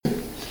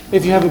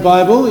If you have a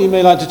Bible, you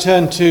may like to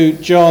turn to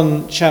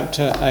John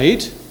chapter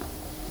 8,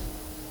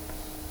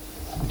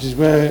 which is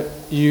where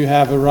you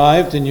have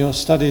arrived in your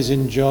studies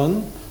in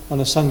John, on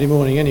a Sunday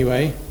morning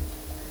anyway.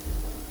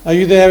 Are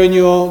you there in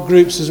your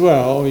groups as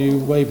well, or are you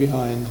way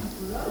behind?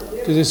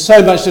 Because there's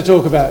so much to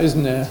talk about,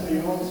 isn't there?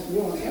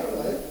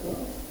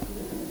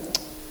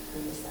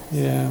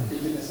 Yeah.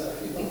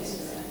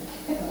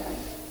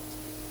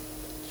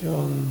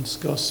 John's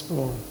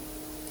Gospel.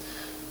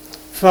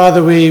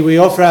 Father, we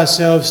offer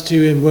ourselves to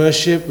you in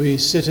worship. We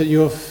sit at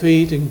your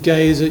feet and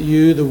gaze at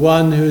you, the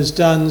one who has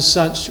done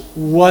such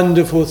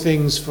wonderful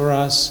things for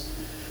us,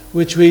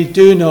 which we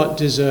do not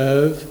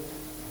deserve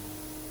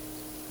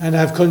and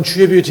have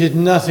contributed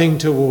nothing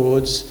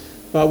towards,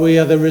 but we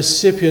are the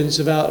recipients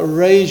of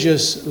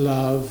outrageous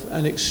love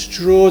and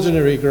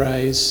extraordinary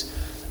grace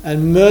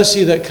and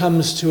mercy that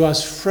comes to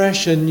us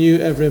fresh and new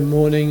every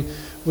morning.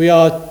 We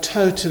are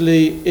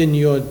totally in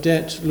your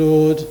debt,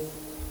 Lord.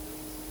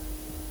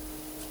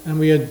 And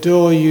we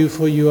adore you,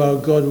 for you are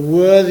God,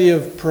 worthy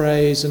of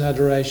praise and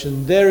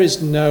adoration. There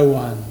is no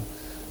one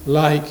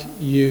like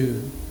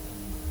you.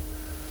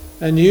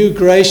 And you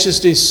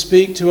graciously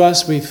speak to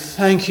us. We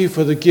thank you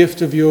for the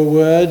gift of your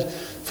word,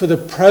 for the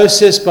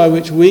process by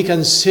which we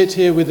can sit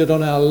here with it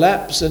on our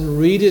laps and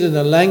read it in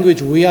a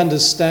language we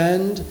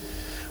understand.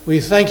 We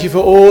thank you for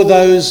all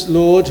those,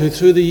 Lord, who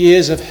through the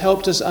years have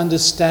helped us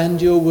understand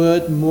your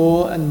word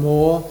more and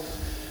more.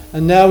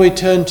 And now we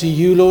turn to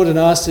you, Lord, and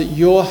ask that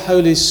your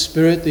Holy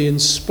Spirit, the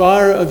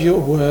inspirer of your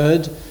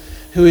word,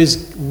 who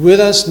is with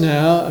us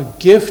now, a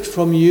gift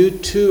from you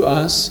to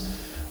us,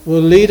 will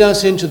lead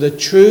us into the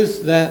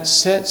truth that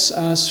sets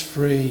us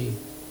free.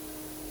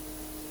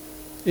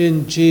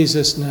 In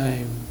Jesus'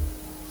 name.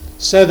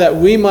 So that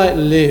we might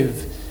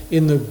live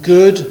in the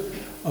good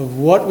of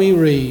what we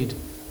read,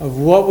 of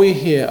what we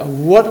hear, of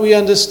what we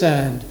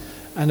understand,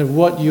 and of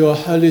what your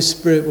Holy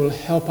Spirit will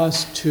help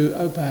us to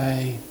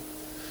obey.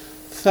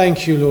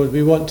 Thank you, Lord.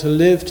 We want to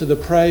live to the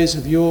praise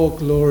of your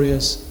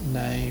glorious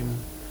name.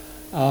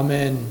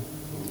 Amen.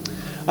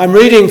 I'm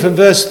reading from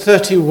verse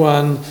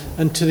 31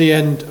 and to the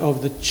end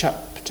of the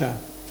chapter.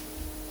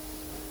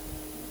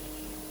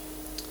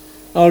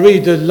 I'll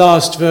read the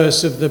last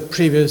verse of the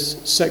previous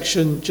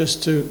section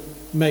just to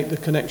make the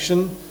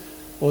connection,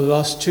 or the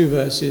last two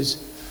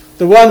verses.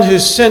 The one who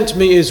sent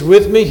me is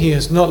with me. He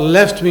has not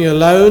left me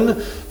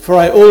alone, for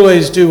I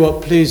always do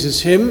what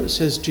pleases him,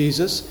 says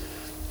Jesus.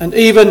 And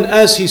even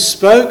as he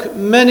spoke,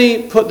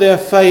 many put their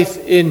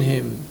faith in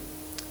him.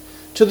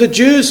 To the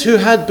Jews who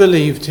had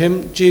believed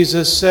him,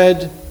 Jesus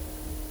said,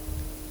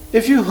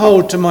 "If you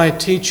hold to my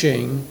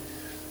teaching,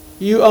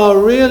 you are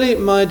really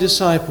my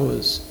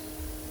disciples.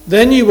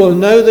 Then you will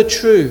know the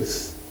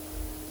truth,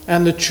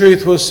 and the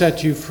truth will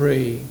set you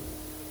free."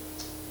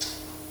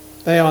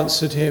 They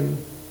answered him,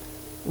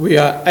 "We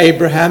are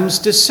Abraham's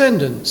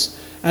descendants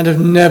and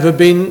have never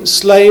been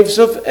slaves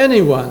of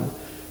anyone.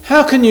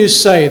 How can you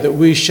say that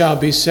we shall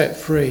be set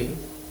free?"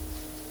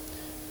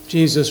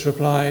 Jesus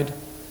replied,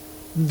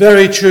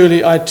 "Very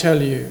truly I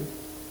tell you,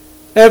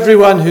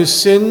 everyone who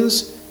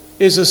sins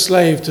is a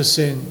slave to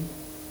sin.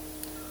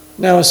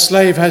 Now a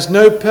slave has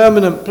no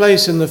permanent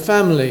place in the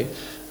family,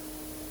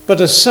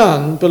 but a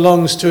son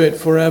belongs to it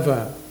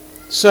forever.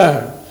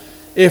 So,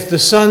 if the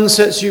Son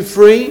sets you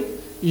free,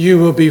 you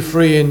will be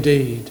free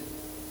indeed.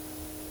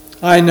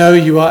 I know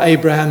you are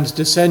Abraham's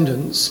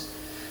descendants,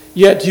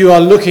 yet you are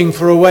looking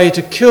for a way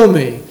to kill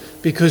me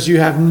because you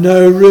have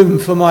no room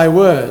for my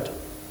word.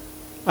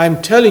 I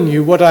am telling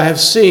you what I have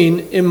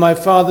seen in my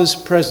Father's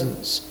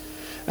presence,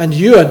 and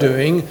you are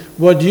doing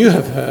what you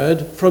have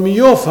heard from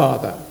your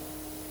father."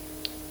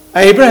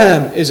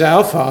 "Abraham is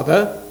our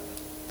father,"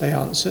 they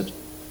answered.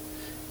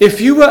 "If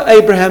you were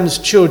Abraham's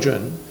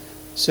children,"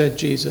 said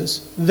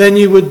Jesus, "then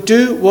you would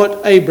do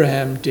what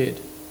Abraham did.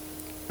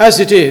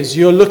 As it is,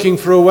 you're looking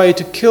for a way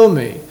to kill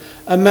me,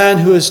 a man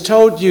who has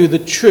told you the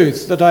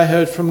truth that I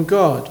heard from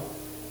God.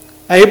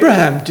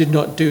 Abraham did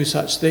not do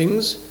such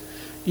things.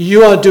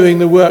 You are doing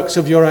the works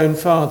of your own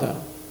father."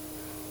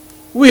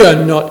 "We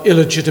are not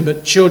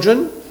illegitimate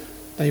children,"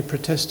 they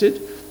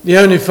protested. "The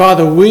only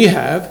father we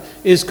have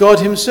is God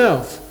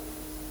himself."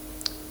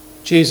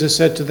 Jesus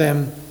said to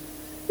them,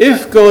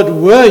 "If God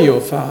were your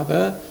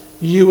father,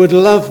 you would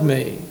love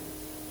me,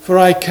 for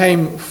I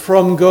came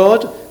from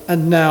God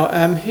and now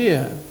am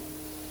here.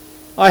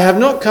 I have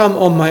not come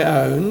on my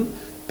own,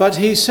 but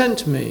he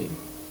sent me.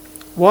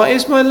 Why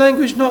is my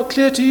language not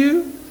clear to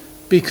you?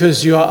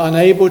 Because you are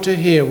unable to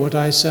hear what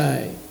I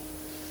say.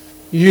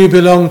 You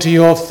belong to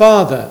your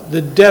father,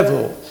 the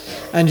devil,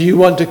 and you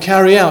want to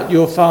carry out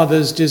your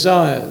father's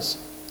desires.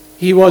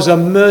 He was a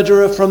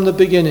murderer from the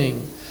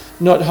beginning,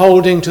 not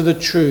holding to the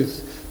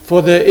truth,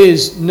 for there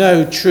is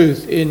no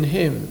truth in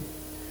him.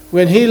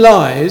 When he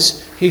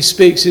lies, he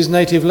speaks his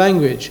native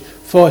language,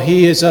 for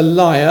he is a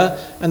liar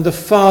and the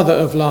father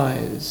of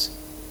lies.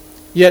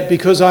 Yet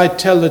because I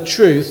tell the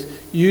truth,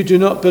 you do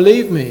not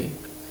believe me.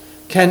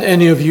 Can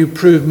any of you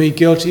prove me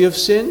guilty of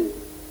sin?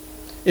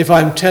 If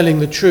I'm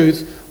telling the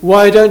truth,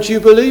 why don't you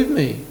believe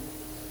me?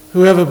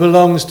 Whoever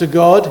belongs to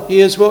God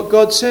hears what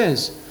God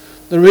says.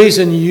 The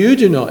reason you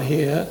do not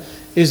hear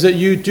is that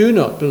you do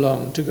not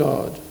belong to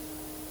God."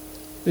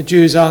 The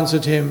Jews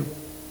answered him,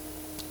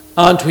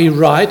 "Aren't we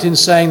right in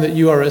saying that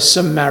you are a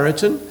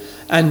Samaritan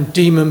and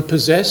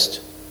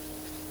demon-possessed?"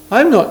 "I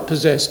am not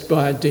possessed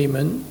by a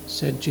demon,"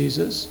 said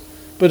Jesus,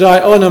 "but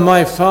I honour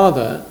my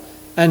Father,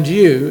 and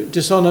you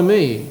dishonour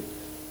me.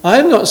 I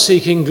am not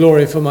seeking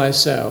glory for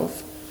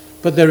myself,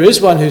 but there is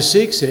one who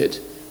seeks it,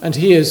 and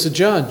he is the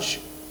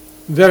judge.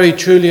 Very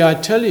truly I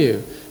tell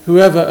you,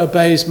 whoever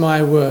obeys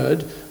my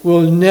word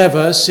will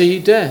never see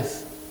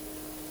death."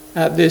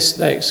 At this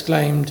they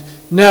exclaimed,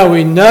 "Now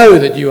we know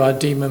that you are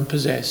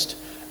demon-possessed.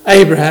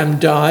 Abraham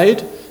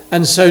died,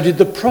 and so did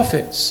the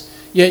prophets.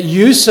 Yet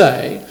you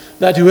say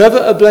that whoever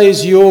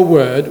obeys your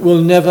word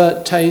will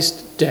never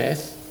taste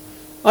death.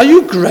 Are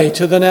you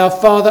greater than our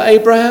father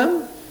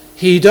Abraham?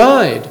 He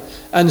died,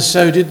 and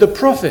so did the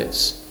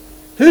prophets.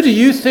 Who do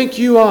you think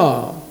you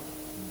are?"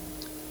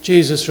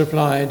 Jesus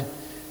replied,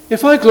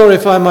 "If I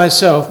glorify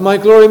myself, my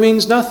glory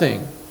means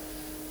nothing.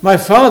 My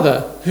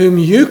Father, whom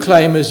you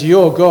claim as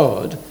your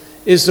God,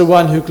 is the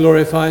one who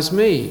glorifies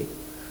me.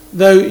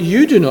 Though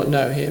you do not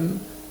know him,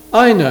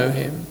 I know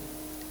him.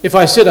 If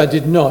I said I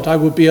did not, I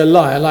would be a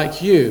liar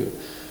like you.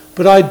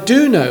 But I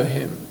do know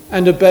him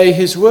and obey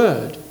his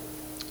word.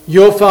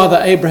 Your father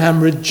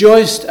Abraham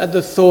rejoiced at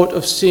the thought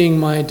of seeing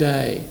my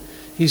day.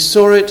 He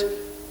saw it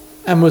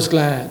and was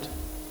glad.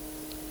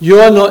 You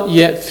are not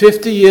yet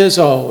 50 years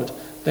old,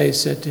 they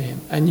said to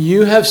him, and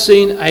you have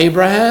seen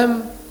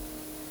Abraham?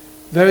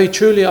 Very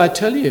truly I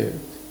tell you,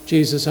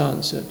 Jesus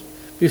answered,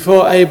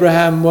 before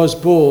Abraham was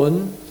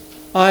born,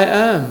 I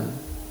am.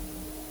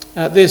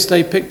 At this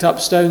they picked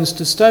up stones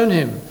to stone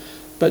him,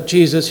 but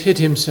Jesus hid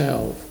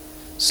himself,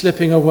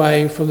 slipping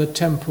away from the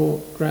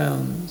temple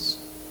grounds.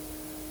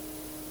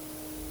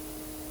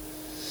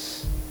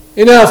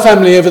 In our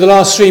family over the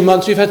last 3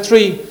 months we've had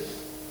 3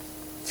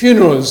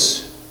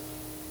 funerals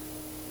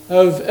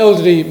of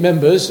elderly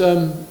members.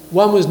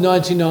 One was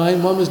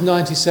 99, one was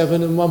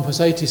 97 and one was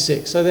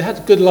 86. So they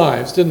had good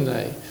lives, didn't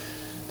they?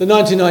 The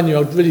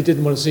 99-year-old really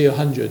didn't want to see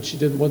 100. She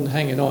wasn't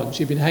hanging on.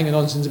 She'd been hanging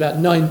on since about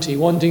 90,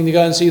 wanting to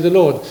go and see the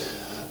Lord.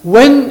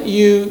 When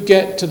you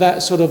get to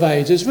that sort of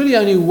age, there's really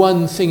only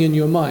one thing in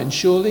your mind,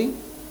 surely.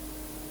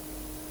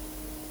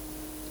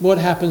 What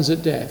happens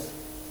at death?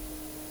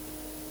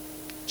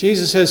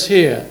 Jesus says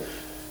here,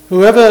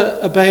 whoever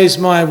obeys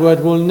my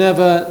word will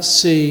never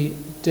see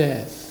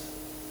death.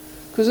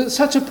 Because at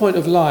such a point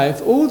of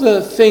life, all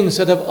the things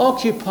that have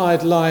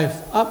occupied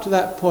life up to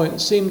that point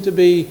seem to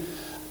be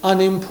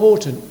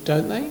unimportant,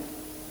 don't they?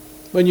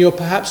 When you're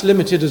perhaps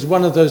limited, as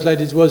one of those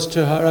ladies was,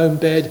 to her own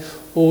bed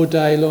all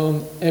day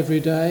long, every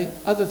day,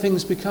 other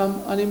things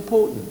become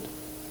unimportant.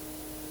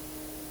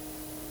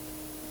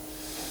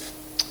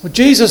 Well,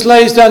 Jesus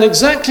lays down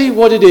exactly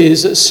what it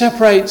is that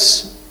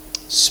separates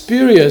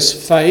spurious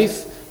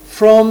faith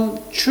from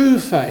true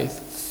faith,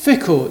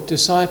 fickle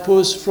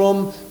disciples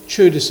from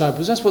true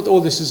disciples. That's what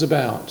all this is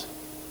about.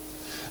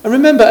 And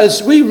remember,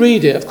 as we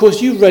read it, of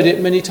course you've read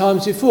it many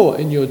times before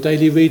in your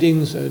daily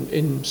readings,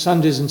 in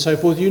Sundays and so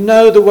forth. You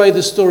know the way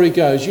the story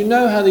goes. You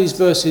know how these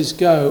verses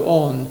go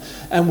on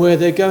and where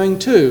they're going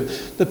to.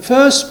 The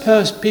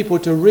first people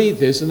to read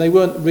this, and they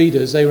weren't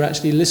readers, they were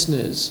actually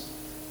listeners.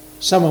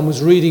 Someone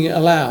was reading it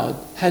aloud,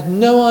 had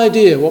no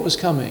idea what was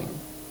coming.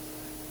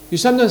 You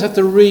sometimes have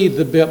to read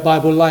the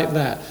Bible like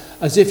that,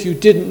 as if you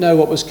didn't know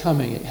what was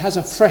coming. It has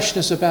a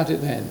freshness about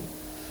it then.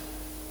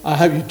 I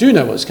hope you do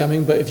know what's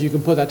coming, but if you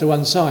can put that to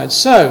one side.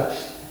 So,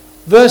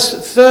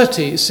 verse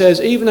 30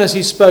 says, even as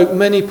he spoke,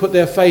 many put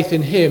their faith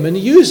in him. And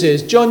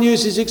John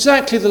uses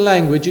exactly the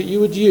language that you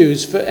would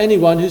use for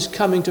anyone who's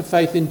coming to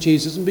faith in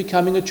Jesus and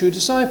becoming a true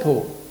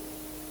disciple.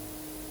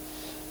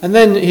 And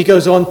then he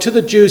goes on, to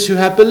the Jews who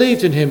have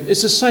believed in him.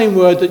 It's the same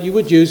word that you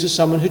would use as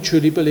someone who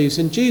truly believes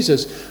in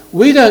Jesus.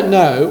 We don't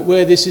know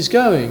where this is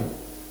going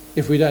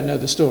if we don't know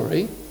the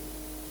story.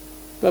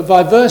 But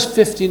by verse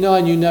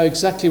 59, you know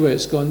exactly where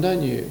it's gone,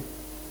 don't you?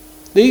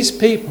 These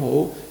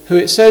people who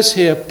it says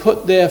here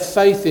put their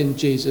faith in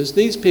Jesus,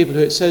 these people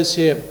who it says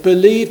here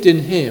believed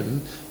in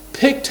him,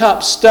 picked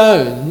up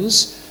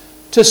stones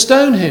to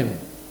stone him.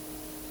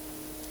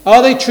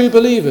 Are they true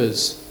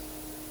believers?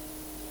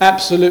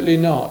 Absolutely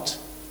not.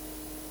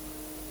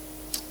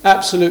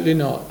 Absolutely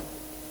not.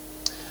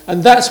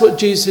 And that's what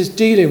Jesus is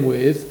dealing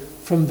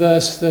with from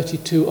verse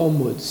 32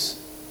 onwards.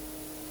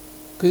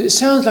 Because it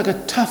sounds like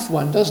a tough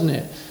one, doesn't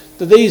it?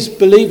 That these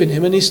believe in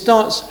him and he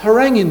starts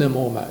haranguing them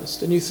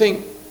almost. And you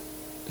think,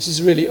 this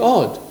is really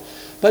odd.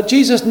 But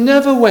Jesus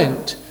never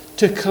went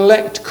to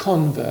collect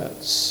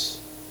converts.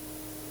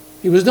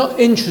 He was not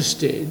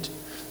interested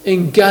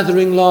in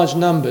gathering large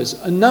numbers.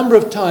 A number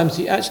of times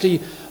he actually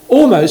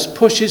almost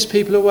pushes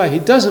people away. He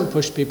doesn't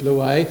push people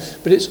away,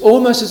 but it's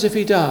almost as if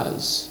he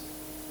does.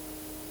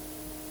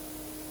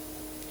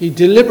 He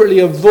deliberately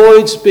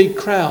avoids big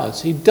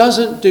crowds. He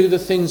doesn't do the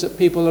things that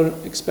people are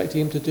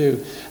expecting him to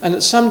do. And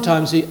that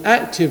sometimes he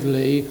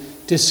actively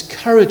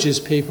discourages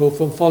people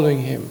from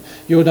following him.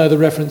 You'll know the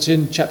reference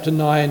in chapter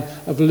 9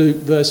 of Luke,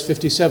 verse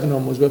 57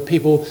 onwards, where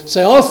people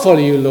say, I'll follow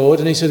you, Lord.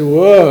 And he said,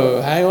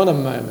 whoa, hang on a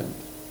moment.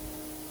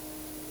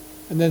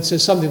 And then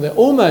says something that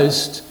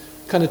almost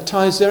kind of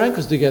ties their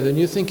ankles together. And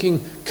you're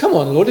thinking, come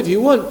on, Lord, if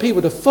you want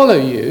people to follow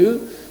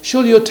you,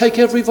 surely you'll take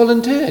every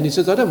volunteer. And he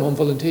says, I don't want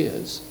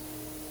volunteers.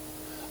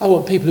 I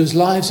want people whose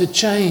lives are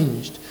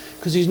changed.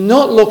 Because he's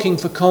not looking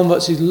for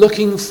converts, he's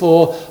looking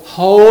for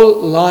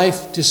whole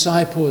life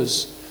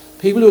disciples.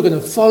 People who are going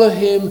to follow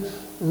him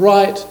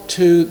right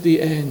to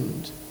the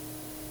end.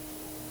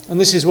 And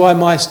this is why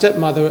my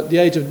stepmother at the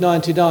age of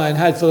 99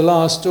 had for the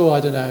last,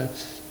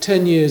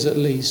 10 years at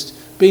least,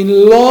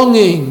 been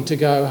longing to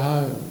go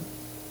home.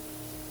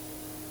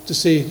 To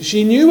see,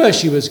 she knew where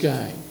she was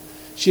going.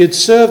 She had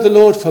served the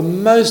Lord for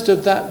most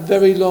of that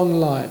very long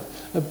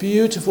life. A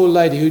beautiful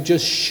lady who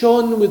just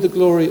shone with the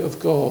glory of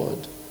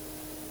God.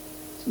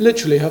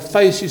 Literally, her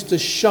face used to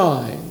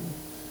shine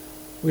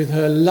with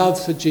her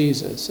love for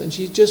Jesus, and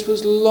she just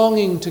was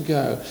longing to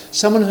go.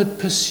 Someone had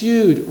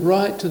pursued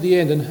right to the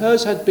end, and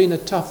hers had been a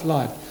tough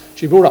life.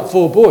 She brought up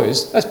 4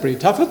 boys. That's pretty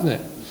tough, isn't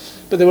it?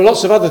 But there were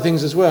lots of other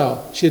things as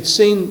well. She had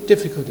seen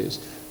difficulties,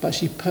 but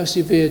she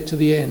persevered to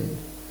the end.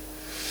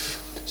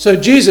 So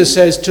Jesus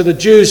says to the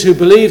Jews who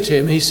believed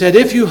him, he said,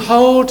 if you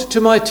hold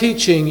to my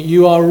teaching,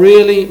 you are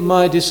really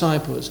my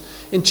disciples.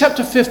 In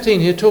chapter 15,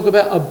 he'll talk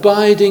about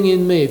abiding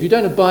in me. If you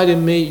don't abide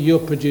in me, you'll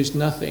produce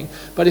nothing.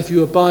 But if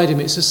you abide in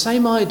me, it's the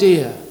same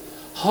idea.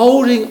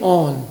 Holding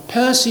on,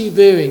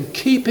 persevering,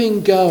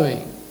 keeping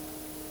going.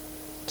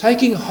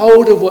 Taking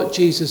hold of what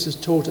Jesus has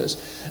taught us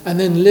and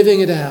then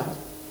living it out.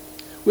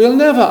 We'll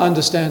never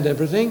understand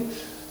everything.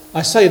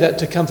 I say that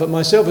to comfort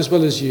myself as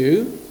well as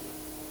you.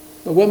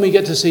 But when we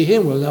get to see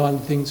him, we'll know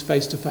things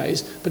face to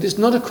face. But it's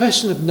not a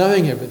question of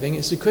knowing everything.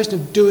 It's a question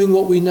of doing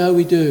what we know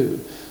we do.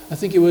 I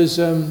think it was...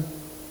 and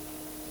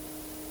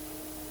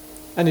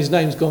his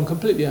name's gone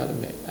completely out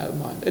of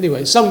mind.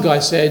 Anyway, some guy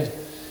said,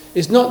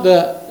 it's not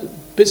the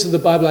bits of the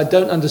Bible I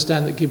don't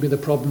understand that give me the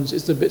problems.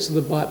 It's the bits of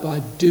the Bible I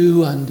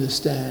do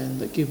understand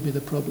that give me the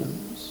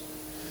problems.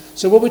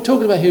 So what we're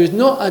talking about here is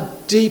not a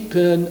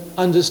deeper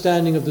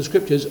understanding of the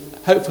Scriptures.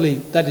 Hopefully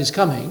that is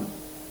coming.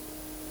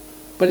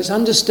 But it's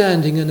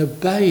understanding and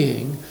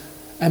obeying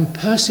and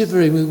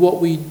persevering with what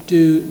we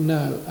do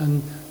know.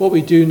 And what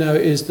we do know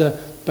is the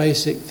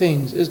basic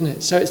things, isn't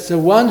it? So it's the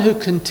one who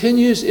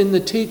continues in the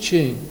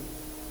teaching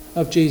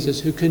of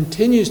Jesus, who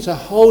continues to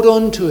hold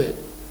on to it,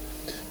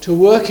 to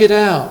work it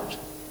out,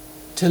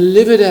 to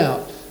live it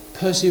out,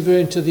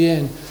 persevering to the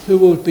end, who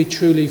will be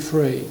truly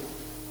free.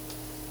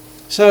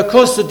 So of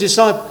course the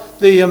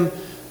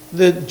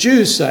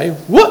Jews say,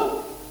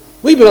 what?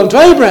 We belong to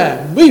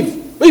Abraham.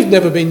 We've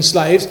never been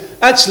slaves.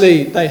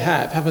 Actually, they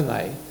have, haven't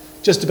they?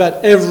 Just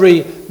about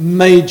every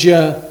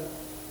major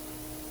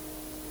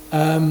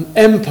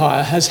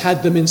empire has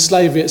had them in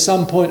slavery at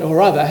some point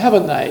or other,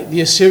 haven't they?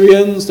 The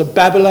Assyrians, the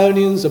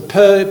Babylonians, the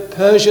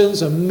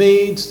Persians, the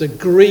Medes, the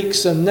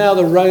Greeks, and now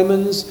the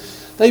Romans.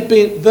 They've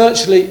been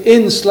virtually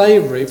in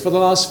slavery for the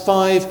last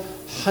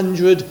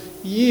 500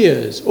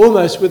 years,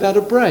 almost without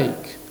a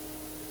break.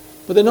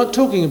 But they're not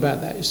talking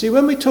about that. You see,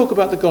 when we talk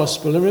about the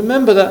gospel, and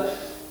remember that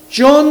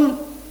John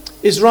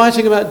is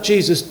writing about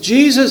Jesus.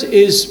 Jesus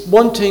is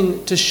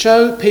wanting to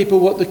show people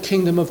what the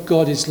kingdom of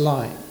God is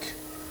like.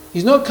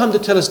 He's not come to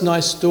tell us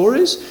nice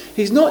stories.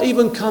 He's not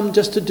even come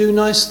just to do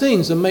nice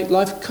things and make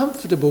life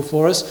comfortable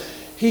for us.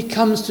 He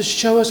comes to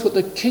show us what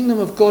the kingdom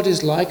of God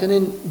is like and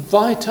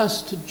invite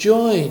us to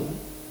join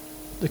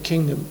the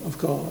kingdom of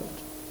God.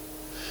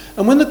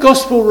 And when the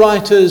gospel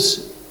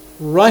writers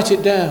write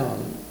it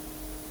down,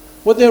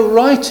 what they're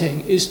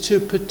writing is to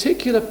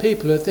particular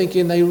people who are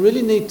thinking they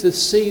really need to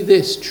see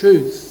this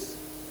truth.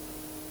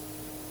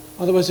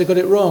 Otherwise they've got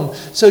it wrong.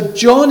 So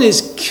John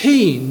is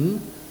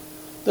keen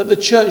that the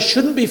church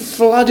shouldn't be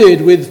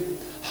flooded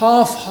with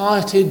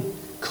half-hearted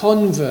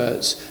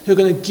converts who are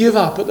going to give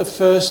up at the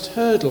first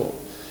hurdle.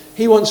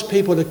 He wants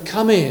people to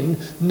come in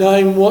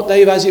knowing what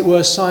they've, as it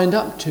were, signed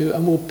up to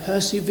and will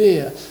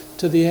persevere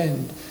to the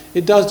end.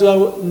 It does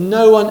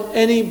no one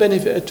any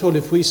benefit at all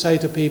if we say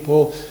to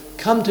people,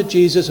 come to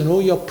Jesus and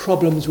all your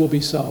problems will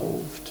be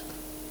solved.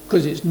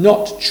 Because it's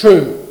not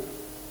true.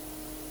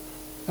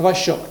 Have I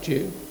shocked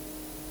you?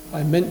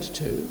 I meant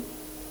to.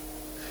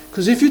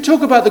 Because if you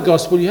talk about the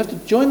gospel, you have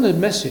to join the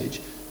message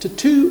to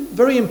 2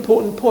 very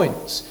important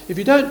points. If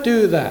you don't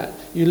do that,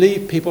 you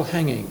leave people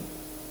hanging.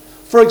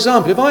 For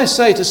example, if I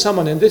say to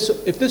someone if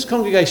this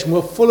congregation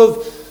were full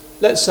of,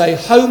 let's say,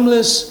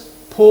 homeless,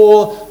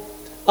 poor,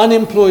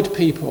 unemployed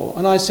people,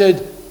 and I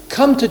said,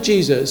 come to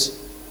Jesus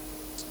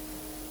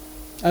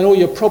and all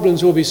your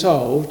problems will be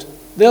solved,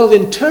 they'll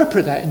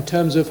interpret that in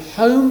terms of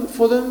home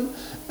for them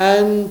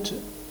and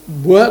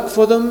work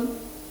for them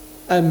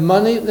and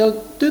money.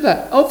 They'll do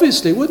that,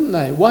 obviously, wouldn't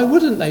they? Why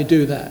wouldn't they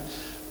do that?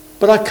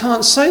 But I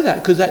can't say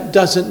that because that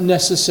doesn't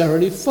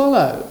necessarily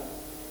follow.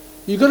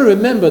 You've got to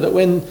remember that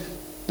when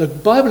the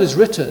Bible is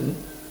written,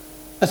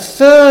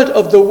 1/3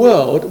 of the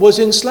world was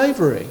in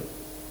slavery.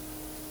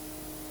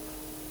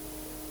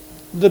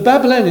 The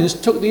Babylonians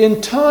took the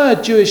entire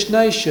Jewish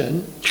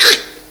nation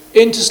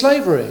into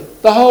slavery,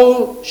 the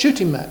whole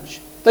shooting match.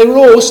 They were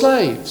all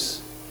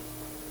slaves.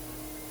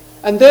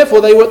 And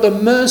therefore they were at the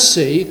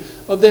mercy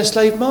of their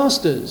slave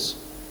masters.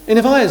 And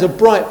if I, as a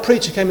bright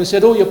preacher, came and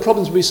said, all your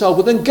problems will be solved,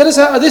 well then get us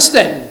out of this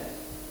then.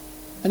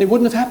 And it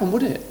wouldn't have happened,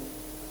 would it?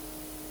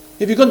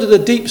 If you'd gone to the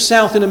deep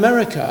south in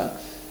America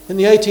in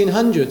the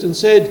 1800s and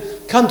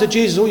said, come to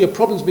Jesus, all your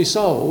problems will be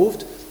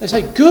solved, they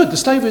say, good, the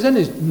slavery's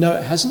ended. No,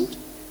 it hasn't.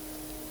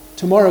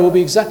 Tomorrow will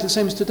be exactly the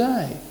same as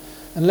today.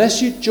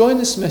 Unless you join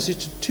this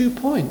message to 2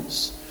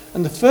 points.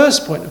 And the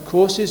first point, of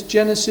course, is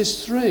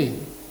Genesis 3.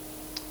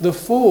 The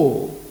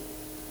fall.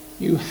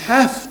 You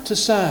have to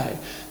say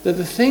that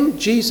the thing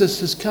Jesus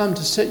has come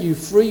to set you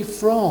free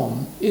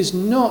from is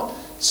not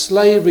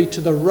slavery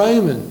to the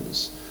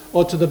Romans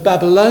or to the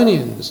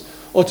Babylonians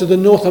or to the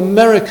North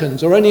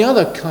Americans or any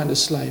other kind of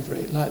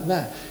slavery like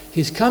that.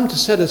 He's come to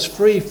set us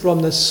free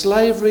from the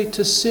slavery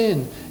to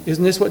sin.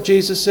 Isn't this what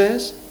Jesus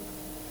says?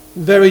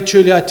 Very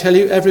truly I tell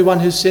you, everyone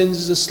who sins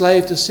is a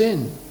slave to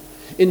sin.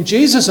 In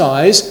Jesus'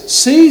 eyes,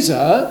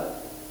 Caesar,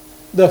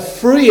 the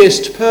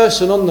freest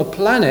person on the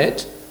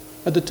planet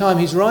at the time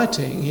he's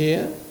writing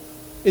here,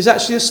 is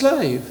actually a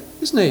slave,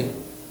 isn't he?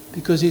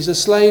 Because he's a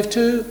slave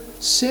to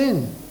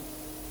sin.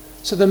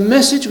 So the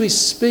message we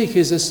speak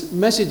is a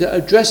message that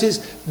addresses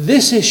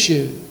this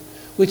issue,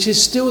 which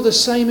is still the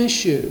same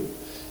issue.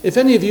 If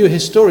any of you are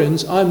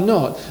historians, I'm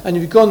not, and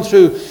you've gone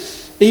through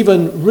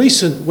even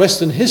recent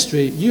Western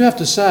history, you have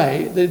to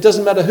say that it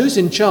doesn't matter who's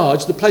in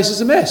charge, the place is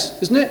a mess,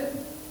 isn't it?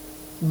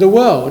 The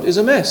world is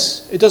a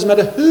mess. It doesn't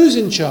matter who's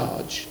in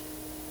charge.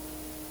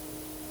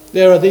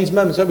 There are these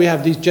moments that we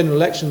have these general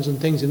elections and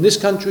things in this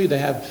country, they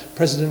have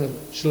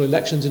presidential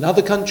elections in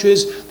other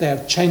countries, they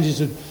have changes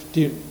of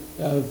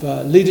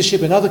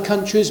leadership in other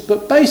countries,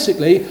 but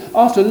basically,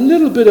 after a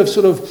little bit of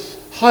sort of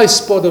high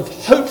spot of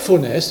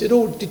hopefulness, it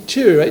all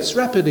deteriorates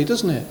rapidly,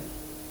 doesn't it?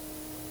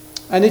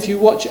 And if you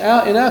watch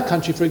out in our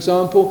country, for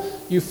example,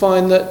 you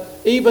find that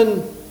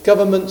even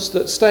governments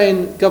that stay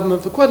in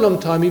government for quite a long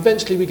time,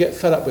 eventually we get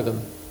fed up with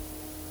them.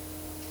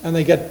 And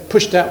they get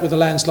pushed out with a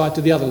landslide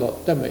to the other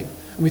lot, don't we?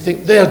 And we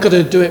think they're going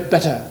to do it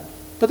better.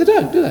 But they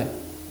don't, do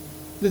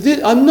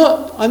they? I'm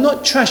not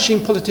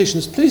trashing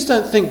politicians. Please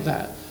don't think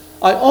that.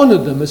 I honour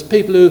them as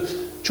people who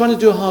are trying to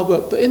do hard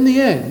work. But in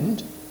the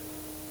end,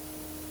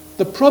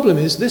 the problem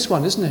is this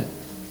one, isn't it?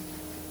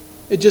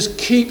 It just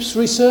keeps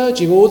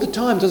resurging all the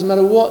time. Doesn't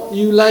matter what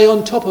you lay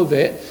on top of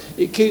it,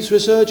 it keeps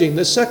resurging.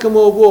 The Second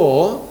World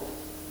War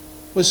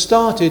was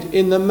started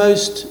in the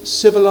most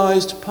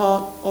civilised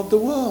part of the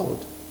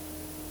world.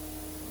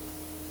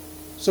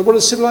 So what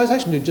does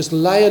civilization do? Just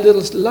lay a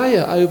little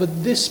layer over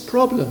this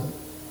problem.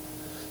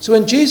 So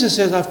when Jesus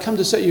says, I've come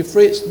to set you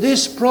free, it's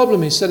this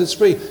problem he's set us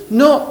free.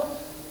 Not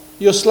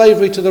your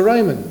slavery to the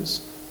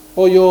Romans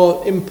or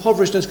your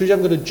impoverishedness because you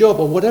haven't got a job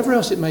or whatever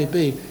else it may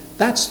be.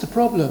 That's the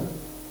problem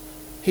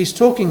he's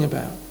talking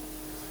about.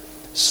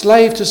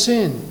 Slave to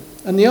sin.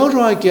 And the older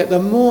I get,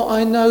 the more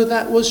I know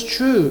that was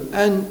true.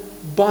 And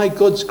by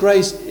God's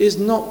grace is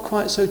not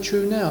quite so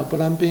true now, but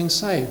I'm being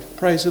saved.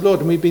 Praise the Lord.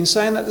 And we've been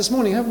saying that this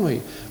morning, haven't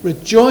we?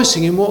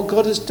 Rejoicing in what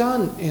God has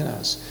done in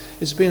us.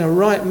 It's been a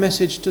right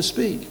message to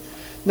speak.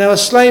 Now, a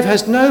slave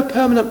has no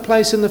permanent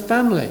place in the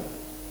family.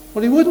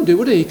 Well, he wouldn't do,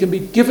 would he? He can be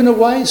given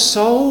away,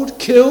 sold,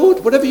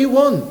 killed, whatever you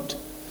want.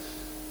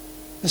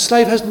 The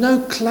slave has no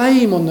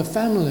claim on the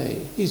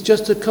family. He's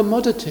just a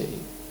commodity.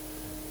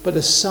 But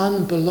a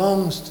son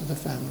belongs to the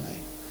family.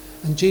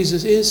 And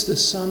Jesus is the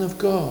Son of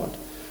God.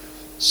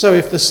 So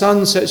if the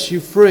Son sets you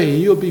free,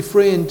 you'll be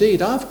free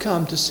indeed. I've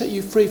come to set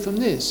you free from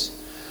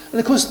this. And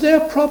of course their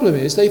problem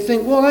is they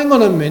think, well, hang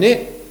on a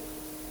minute.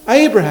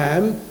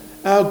 Abraham,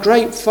 our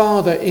great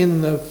father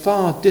in the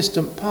far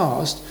distant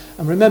past,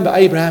 and remember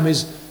Abraham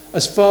is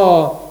as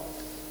far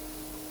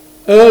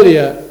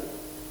earlier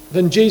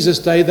than Jesus'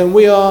 day than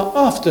we are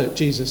after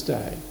Jesus'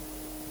 day.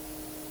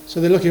 So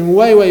they're looking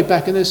way, way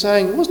back and they're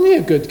saying, wasn't he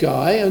a good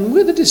guy? And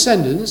we're the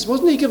descendants.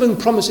 Wasn't he given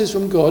promises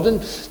from God? And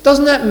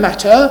doesn't that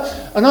matter?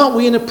 And aren't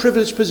we in a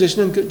privileged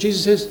position? And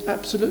Jesus says,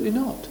 absolutely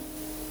not.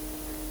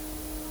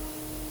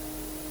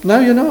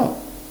 No, you're not.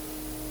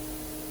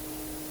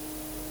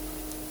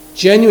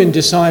 Genuine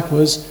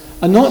disciples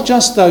are not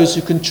just those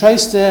who can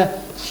trace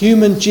their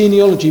human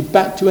genealogy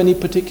back to any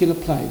particular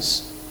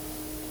place.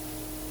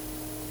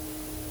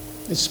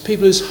 It's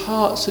people whose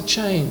hearts are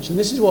changed. And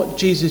this is what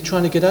Jesus is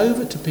trying to get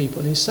over to people.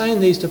 And he's saying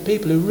these to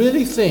people who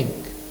really think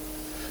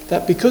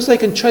that because they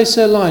can trace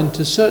their line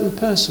to a certain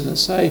person and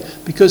say,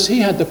 because he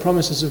had the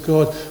promises of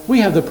God,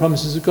 we have the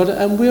promises of God,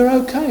 and we're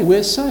okay,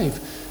 we're safe.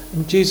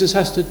 And Jesus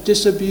has to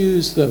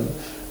disabuse them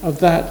of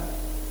that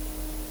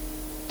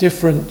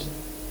different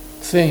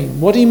thing.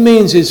 What he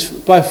means is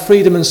by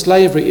freedom and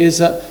slavery is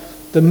that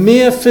the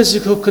mere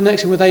physical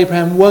connection with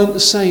Abraham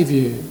won't save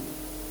you.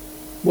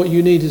 What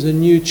you need is a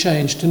new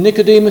change. To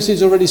Nicodemus,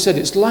 he's already said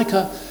it's like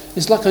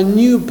a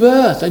new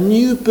birth, a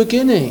new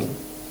beginning.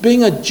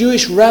 Being a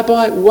Jewish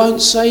rabbi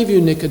won't save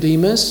you,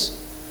 Nicodemus.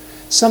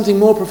 Something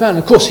more profound.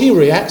 Of course, he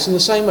reacts in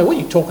the same way. What are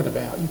you talking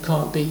about? You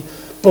can't be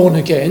born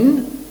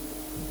again.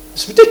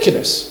 It's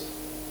ridiculous.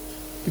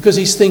 Because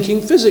he's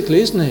thinking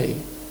physically, isn't he?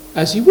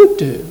 As he would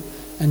do.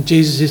 And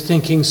Jesus is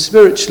thinking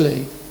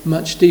spiritually,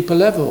 much deeper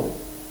level.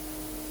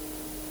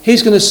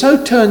 He's going to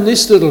so turn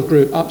this little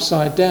group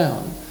upside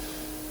down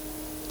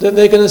that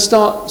they're going to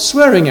start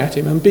swearing at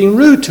him and being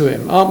rude to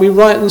him. Aren't we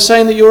right in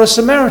saying that you're a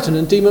Samaritan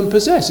and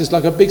demon-possessed? It's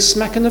like a big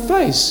smack in the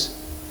face.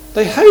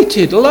 They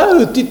hated,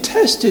 loathed,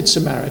 detested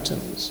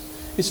Samaritans.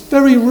 It's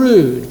very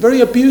rude,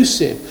 very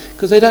abusive,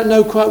 because they don't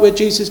know quite where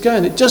Jesus is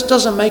going. It just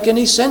doesn't make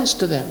any sense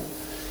to them.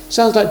 It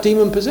sounds like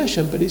demon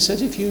possession, but he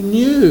says if you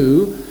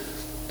knew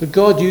the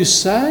God you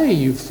say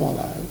you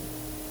follow,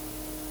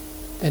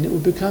 then it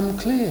would become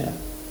clear.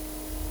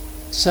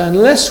 So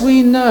unless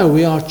we know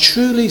we are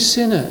truly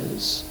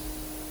sinners,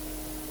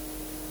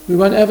 we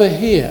won't ever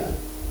hear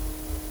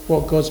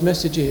what God's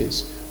message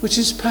is, which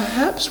is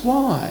perhaps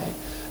why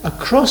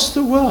across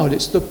the world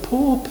it's the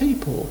poor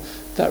people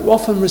that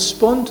often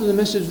respond to the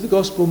message of the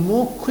gospel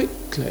more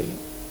quickly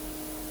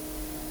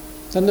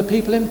than the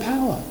people in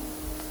power.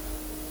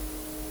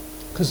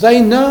 Because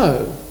they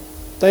know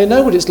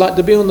what it's like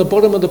to be on the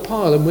bottom of the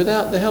pile, and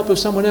without the help of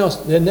someone else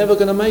they're never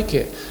going to make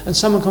it. And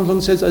someone comes along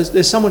and says,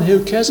 there's someone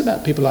who cares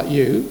about people like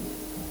you,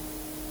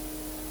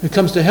 who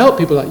comes to help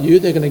people like you,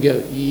 they're going to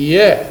go,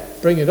 yeah,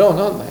 bring it on,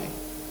 aren't they?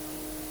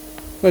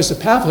 Whereas the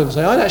powerful can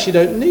say, I actually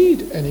don't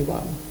need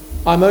anyone.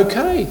 I'm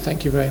okay,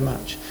 thank you very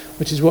much.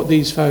 Which is what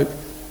these folk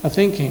are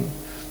thinking.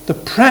 The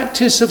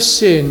practice of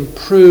sin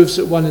proves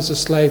that one is a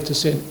slave to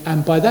sin.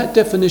 And by that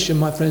definition,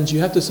 my friends, you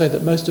have to say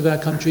that most of our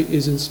country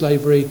is in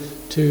slavery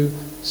to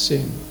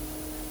sin.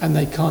 And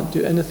they can't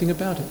do anything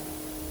about it.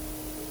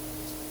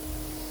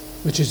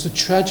 Which is the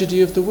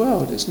tragedy of the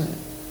world, isn't it?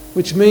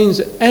 Which means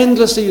that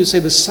endlessly you see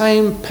the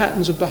same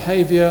patterns of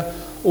behaviour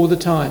all the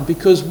time.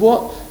 Because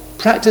what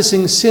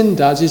practicing sin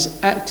does is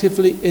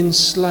actively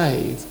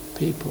enslave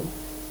people.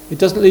 It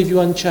doesn't leave you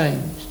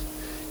unchanged.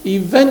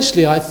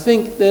 Eventually, I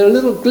think there are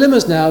little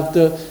glimmers now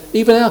of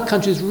even our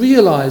country is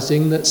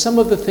realising that some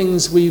of the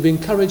things we've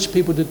encouraged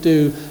people to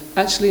do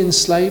actually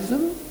enslave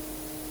them.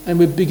 And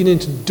we're beginning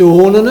to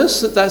dawn on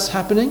us that that's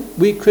happening.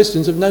 We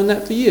Christians have known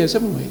that for years,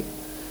 haven't we?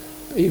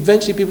 But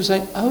eventually people are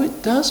saying, oh,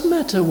 it does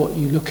matter what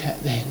you look at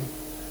then.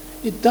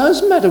 It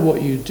does matter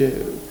what you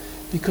do,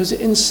 because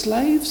it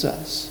enslaves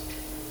us.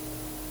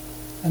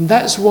 And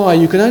that's why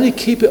you can only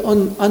keep it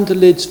on under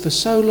lids for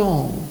so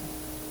long.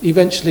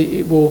 Eventually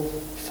it will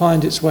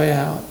find its way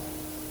out.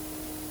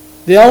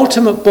 The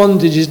ultimate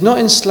bondage is not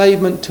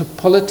enslavement to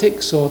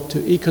politics or to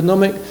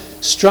economic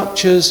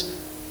structures,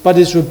 but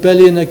is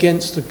rebellion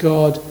against the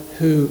God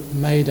who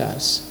made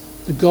us,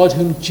 the God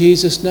whom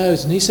Jesus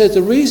knows. And he says,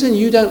 the reason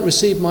you don't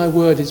receive my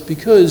word is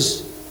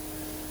because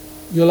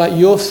you're like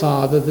your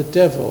father, the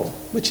devil,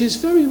 which is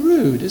very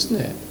rude, isn't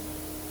it?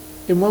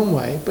 In one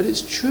way, but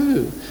it's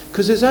true.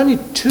 Because there's only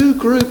two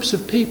groups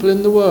of people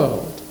in the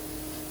world.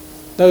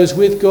 Those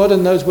with God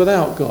and those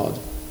without God.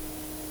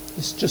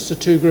 It's just the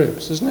two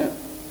groups, isn't it?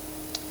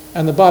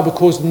 And the Bible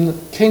calls them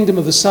the kingdom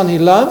of the Son he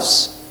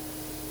loves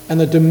and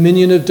the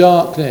dominion of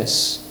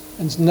darkness.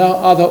 And there's no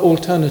other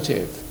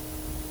alternative.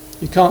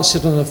 You can't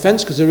sit on the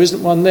fence because there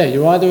isn't one there.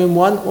 You're either in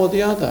one or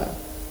the other.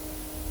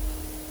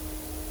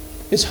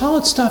 It's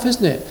hard stuff,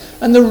 isn't it?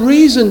 And the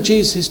reason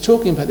Jesus is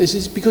talking about this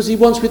is because he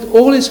wants with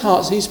all his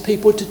heart these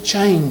people to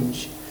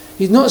change.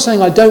 He's not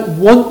saying, I don't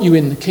want you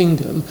in the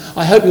kingdom.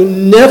 I hope you'll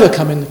never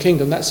come in the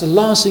kingdom. That's the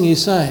last thing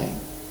he's saying.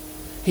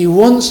 He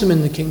wants them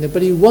in the kingdom,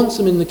 but he wants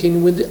them in the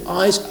kingdom with the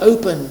eyes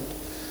open.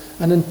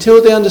 And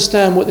until they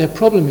understand what their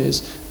problem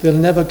is, they'll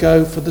never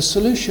go for the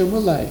solution,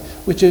 will they?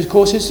 Which, of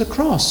course, is the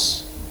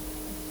cross.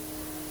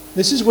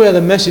 This is where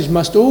the message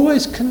must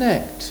always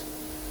connect.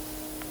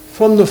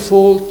 From the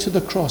fall to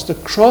the cross. The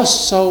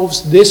cross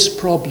solves this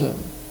problem.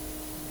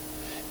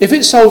 If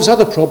it solves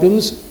other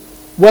problems,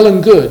 well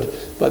and good.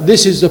 But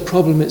this is the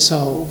problem it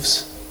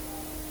solves.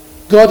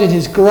 God in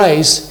his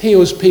grace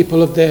heals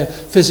people of their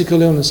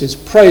physical illnesses.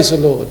 Praise the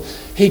Lord.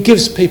 He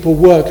gives people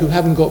work who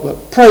haven't got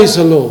work. Praise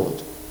the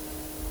Lord.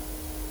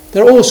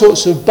 There are all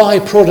sorts of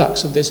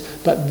byproducts of this,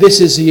 but this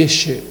is the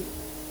issue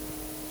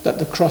that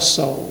the cross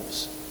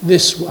solves.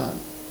 This one.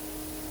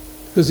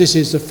 Because this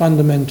is the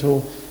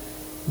fundamental,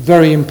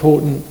 very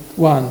important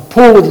one.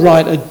 Paul would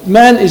write, a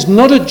man is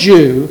not a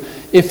Jew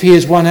if he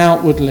is one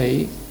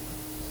outwardly,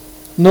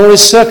 nor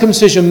is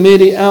circumcision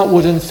merely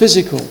outward and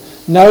physical.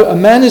 No, a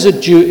man is a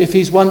Jew if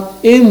he's one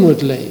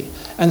inwardly,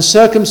 and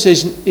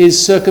circumcision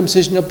is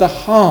circumcision of the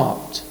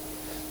heart,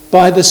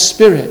 by the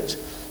Spirit,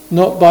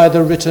 not by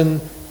the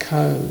written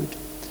code.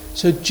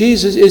 So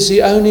Jesus is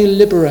the only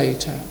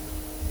liberator,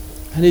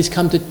 and he's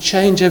come to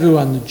change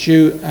everyone, the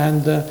Jew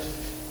and the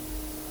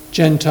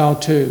Gentile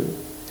too.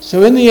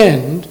 So in the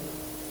end,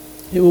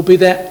 it will be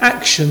their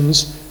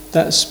actions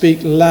that speak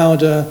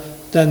louder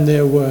than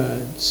their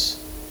words.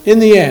 In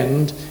the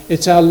end,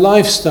 it's our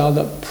lifestyle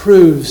that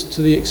proves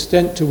to the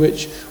extent to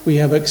which we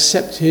have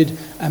accepted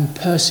and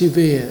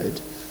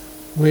persevered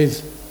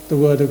with the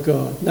Word of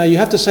God. Now, you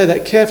have to say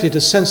that carefully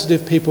to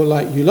sensitive people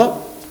like you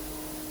lot,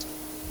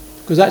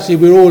 because actually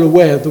we're all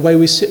aware of the way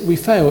we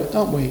fail,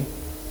 aren't we?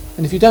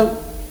 And if you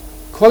don't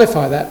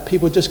qualify that,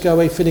 people just go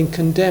away feeling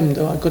condemned.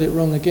 Oh, I got it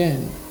wrong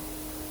again.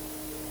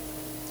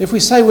 If we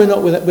say we're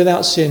not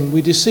without sin,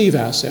 we deceive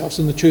ourselves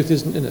and the truth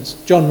isn't in us.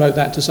 John wrote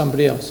that to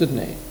somebody else,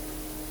 didn't he?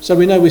 So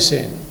we know we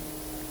sin.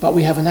 But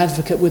we have an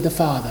advocate with the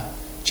Father,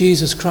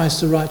 Jesus Christ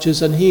the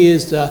righteous, and he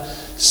is the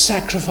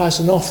sacrifice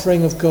and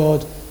offering of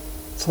God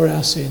for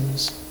our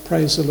sins.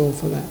 Praise the Lord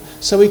for that.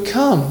 So we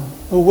come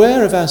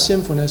aware of our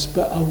sinfulness,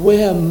 but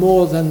aware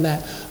more than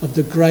that of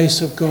the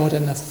grace of God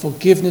and the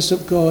forgiveness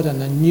of God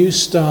and the new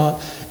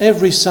start.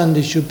 Every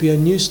Sunday should be a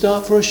new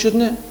start for us,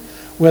 shouldn't it?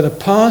 Where the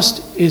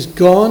past is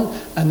gone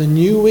and the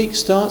new week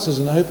starts as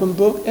an open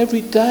book.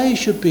 Every day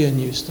should be a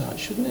new start,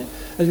 shouldn't it?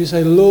 As we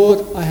say,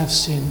 Lord, I have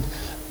sinned,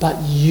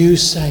 but you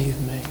save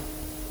me.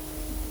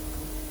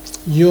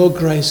 Your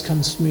grace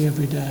comes to me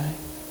every day,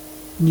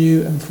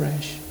 new and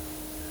fresh.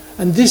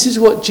 And this is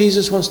what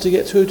Jesus wants to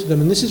get through to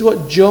them. And this is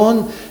what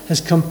John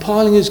has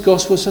compiling his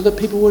gospel so that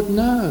people would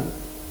know.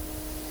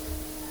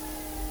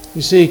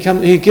 You see,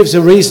 he gives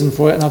a reason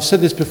for it, and I've said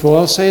this before,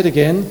 I'll say it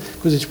again,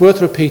 because it's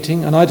worth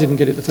repeating, and I didn't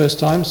get it the first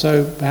time,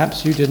 so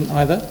perhaps you didn't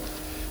either.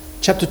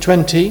 Chapter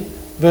 20,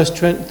 verse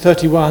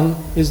 31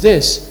 is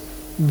this: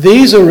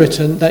 "These are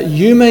written that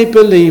you may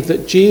believe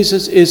that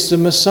Jesus is the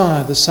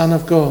Messiah, the Son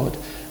of God,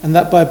 and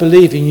that by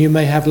believing you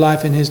may have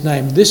life in his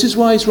name." This is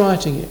why he's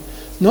writing it.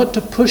 Not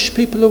to push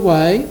people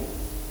away,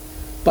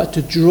 but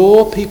to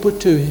draw people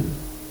to him.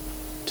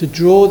 To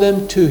draw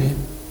them to him.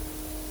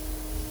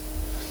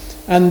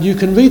 And you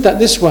can read that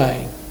this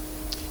way: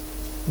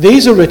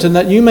 "These are written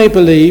that you may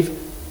believe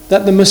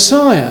that the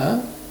Messiah,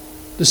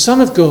 the Son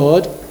of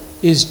God,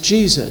 is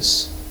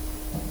Jesus."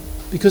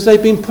 Because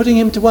they've been putting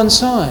him to one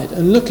side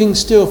and looking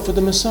still for the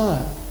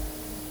Messiah.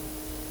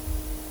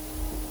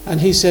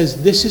 And he says,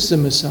 this is the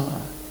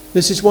Messiah.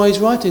 This is why he's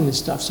writing this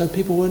stuff, so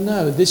people will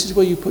know. This is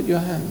where you put your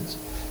hands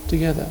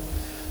together.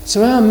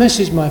 So our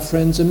message, my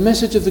friends, the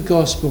message of the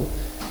gospel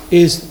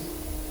is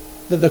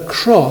that the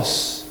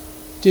cross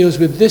deals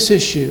with this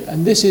issue,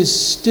 and this is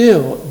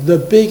still the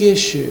big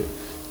issue.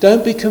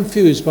 Don't be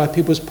confused by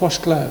people's posh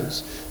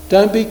clothes.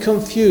 Don't be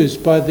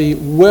confused by the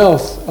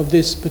wealth of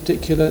this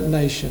particular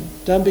nation.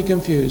 Don't be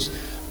confused.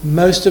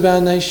 Most of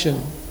our nation,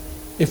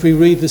 if we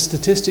read the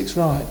statistics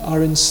right,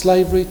 are in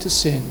slavery to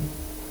sin,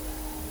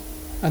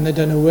 and they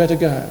don't know where to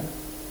go.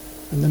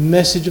 And the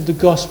message of the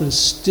gospel is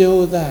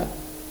still that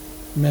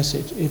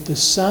message. If the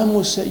Son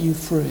will set you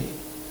free,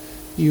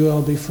 you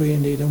will be free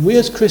indeed. And we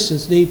as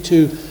Christians need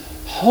to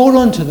hold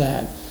on to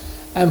that,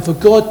 and for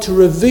God to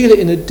reveal it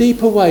in a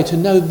deeper way, to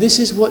know this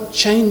is what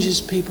changes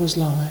people's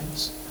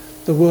lives.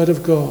 The Word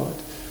of God.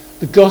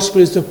 The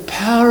gospel is the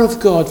power of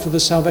God for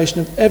the salvation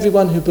of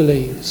everyone who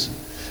believes.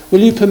 Will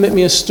you permit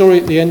me a story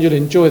at the end? You'll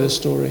enjoy the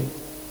story.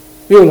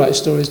 We all like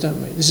stories,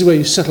 don't we? This is where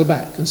you settle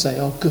back and say,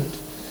 oh, good.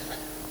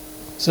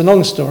 It's a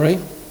long story,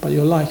 but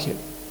you'll like it.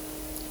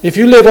 If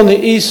you live on the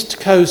east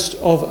coast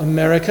of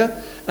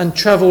America and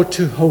travel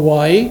to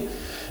Hawaii,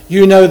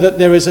 you know that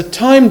there is a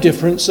time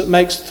difference that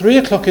makes 3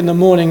 o'clock in the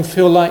morning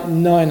feel like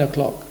 9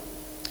 o'clock.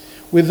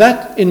 With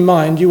that in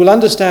mind, you will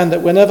understand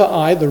that whenever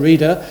I, the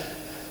reader,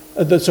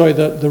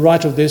 the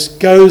writer of this,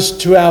 goes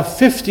to our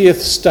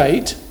 50th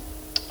state,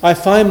 I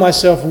find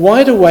myself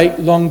wide awake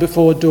long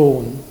before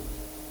dawn.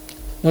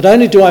 Not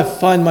only do I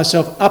find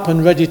myself up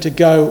and ready to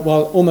go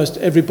while almost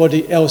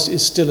everybody else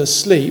is still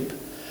asleep,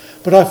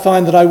 but I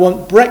find that I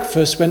want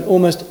breakfast when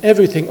almost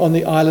everything on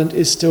the island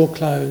is still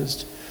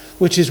closed,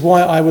 which is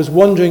why I was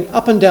wandering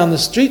up and down the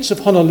streets of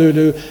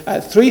Honolulu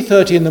at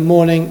 3:30 in the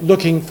morning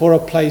looking for a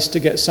place to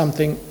get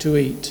something to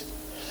eat.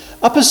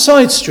 Up a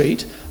side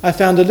street, I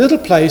found a little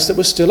place that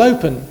was still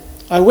open.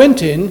 I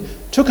went in,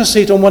 took a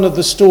seat on one of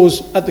the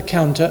stools at the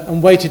counter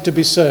and waited to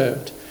be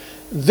served.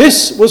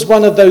 This was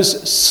one of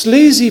those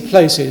sleazy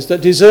places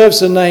that deserves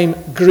the name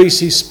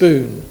Greasy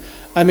Spoon.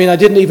 I mean, I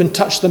didn't even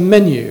touch the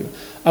menu.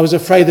 I was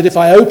afraid that if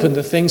I opened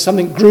the thing,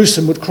 something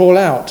gruesome would crawl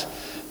out.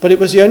 But it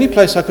was the only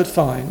place I could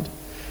find.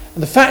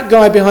 And the fat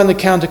guy behind the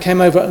counter came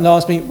over and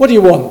asked me, "What do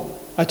you want?"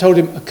 I told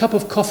him a cup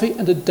of coffee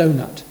and a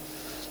donut.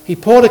 He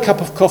poured a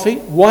cup of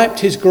coffee, wiped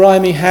his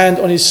grimy hand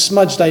on his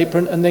smudged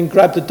apron, and then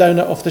grabbed the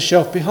donut off the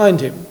shelf behind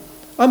him.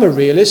 I'm a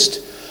realist.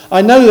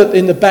 I know that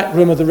in the back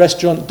room of the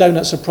restaurant,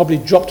 donuts are probably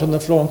dropped on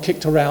the floor and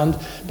kicked around,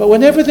 but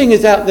when everything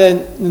is out there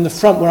in the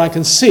front where I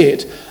can see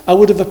it, I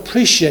would have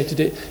appreciated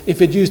it if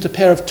he'd used a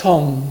pair of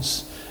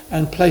tongs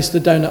and placed the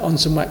donut on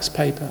some wax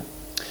paper.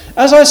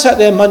 As I sat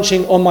there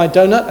munching on my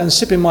donut and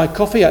sipping my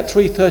coffee at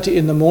 3:30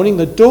 in the morning,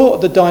 the door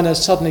of the diner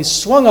suddenly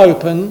swung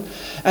open,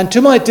 and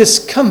to my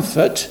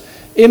discomfort,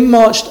 in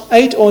marched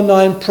 8 or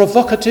 9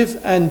 provocative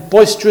and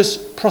boisterous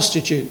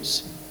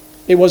prostitutes.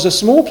 It was a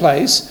small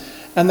place,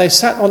 and they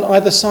sat on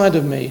either side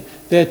of me.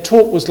 Their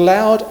talk was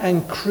loud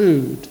and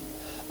crude.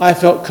 I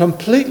felt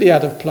completely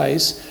out of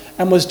place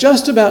and was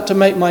just about to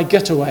make my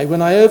getaway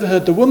when I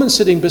overheard the woman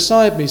sitting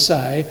beside me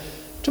say,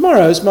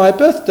 "Tomorrow's my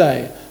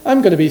birthday.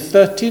 I'm going to be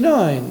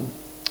 39.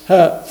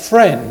 Her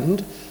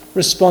friend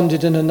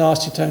responded in a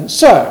nasty tone,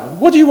 "So,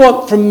 what do you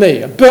want from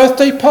me? A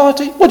birthday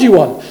party? What do you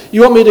want?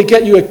 You want me to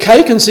get you a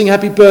cake and sing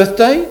happy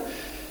birthday?"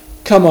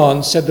 "Come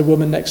on," said the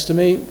woman next to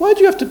me. "Why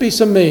do you have to be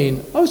so mean?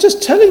 I was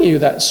just telling you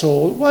that,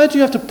 Saul. Why do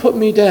you have to put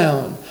me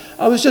down?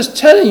 I was just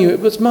telling you it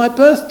was my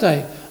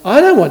birthday. I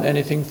don't want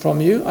anything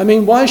from you. I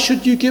mean, why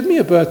should you give me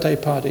a birthday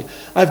party?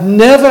 I've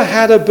never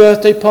had a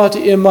birthday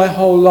party in my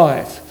whole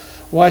life.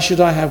 Why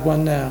should I have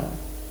one now?"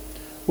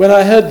 When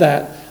I heard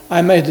that,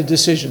 I made a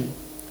decision.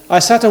 I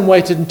sat and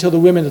waited until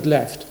the women had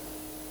left.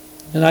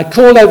 And I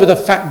called over the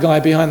fat guy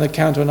behind the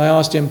counter and I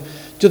asked him,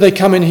 "Do they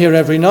come in here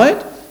every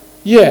night?"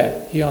 "Yeah,"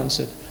 he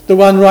answered. "The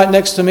one right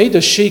next to me,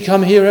 does she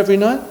come here every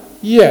night?"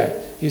 "Yeah,"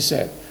 he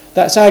said.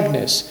 "That's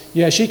Agnes.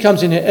 Yeah, she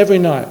comes in here every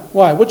night.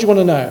 Why? What do you want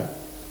to know?"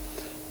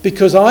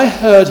 "Because I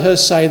heard her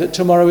say that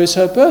tomorrow is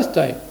her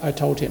birthday," I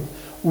told him.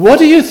 "What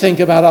do you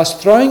think about us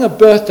throwing a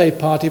birthday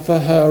party for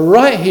her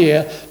right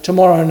here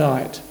tomorrow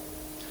night?"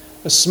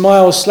 A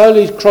smile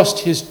slowly crossed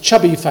his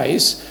chubby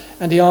face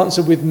and he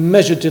answered with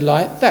measured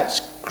delight,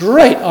 "That's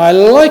great. I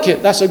like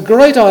it. That's a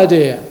great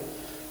idea."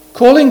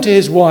 Calling to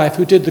his wife,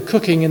 who did the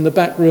cooking in the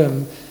back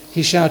room,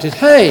 he shouted,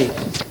 "Hey,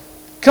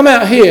 come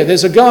out here.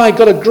 There's a guy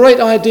got a great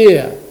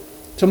idea.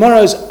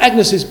 Tomorrow's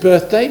Agnes's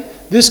birthday.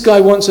 This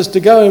guy wants us to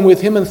go in with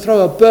him and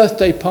throw a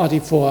birthday party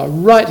for her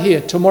right here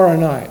tomorrow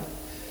night."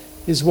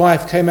 His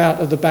wife came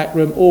out of the back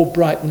room all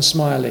bright and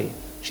smiley.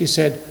 She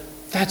said,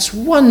 "That's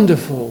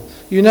wonderful.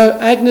 You know,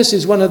 Agnes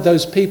is one of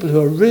those people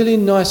who are really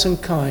nice and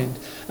kind,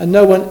 and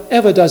no one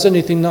ever does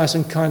anything nice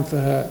and kind for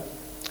her."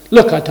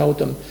 "Look," I told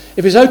them,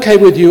 "if it's okay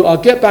with you, I'll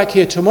get back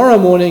here tomorrow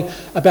morning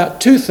about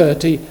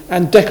 2:30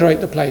 and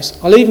decorate the place.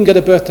 I'll even get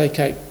a birthday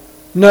cake."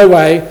 "No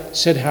way,"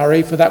 said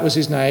Harry, for that was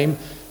his name.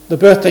 "The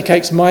birthday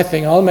cake's my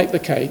thing. I'll make the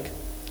cake."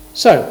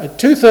 So at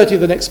 2:30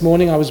 the next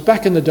morning, I was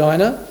back in the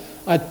diner.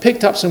 I'd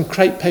picked up some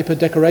crepe paper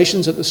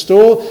decorations at the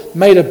store,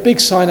 made a big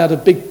sign out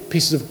of big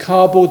pieces of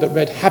cardboard that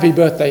read "Happy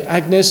Birthday,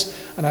 Agnes,"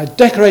 and I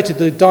decorated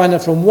the diner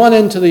from one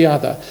end to the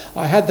other.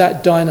 I had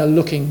that diner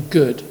looking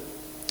good.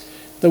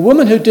 The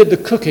woman who did the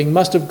cooking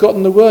must have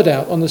gotten the word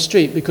out on the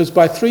street, because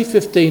by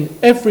 3:15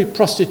 every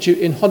prostitute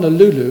in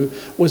Honolulu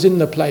was in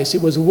the place.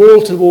 It was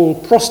wall-to-wall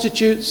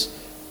prostitutes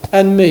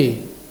and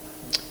me.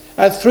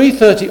 At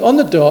 3:30 on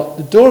the dot,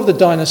 the door of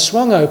the diner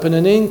swung open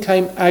and in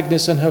came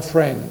Agnes and her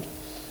friend.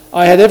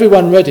 I had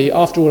everyone ready.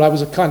 After all, I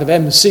was a kind of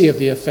MC of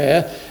the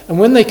affair, and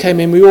when they came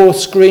in we all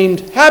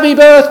screamed, "Happy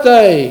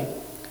birthday!"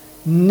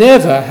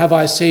 Never have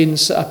I seen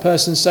a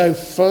person so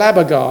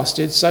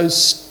flabbergasted, so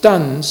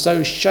stunned,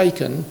 so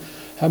shaken.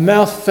 Her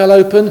mouth fell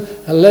open,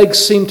 her legs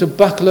seemed to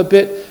buckle a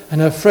bit, and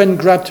her friend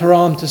grabbed her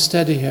arm to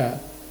steady her.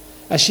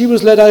 As she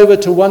was led over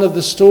to one of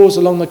the stools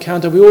along the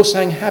counter, we all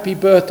sang "Happy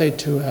Birthday"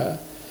 to her.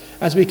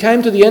 As we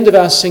came to the end of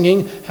our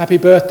singing, "Happy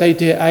birthday,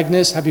 dear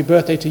Agnes, happy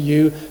birthday to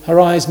you," her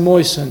eyes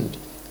moistened.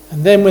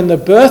 And then when the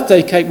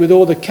birthday cake with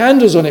all the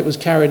candles on it was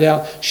carried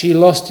out, she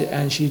lost it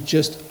and she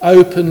just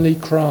openly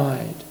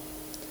cried.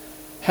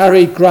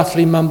 Harry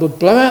gruffly mumbled,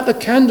 "Blow out the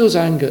candles,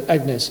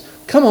 Agnes.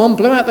 Come on,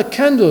 blow out the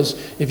candles.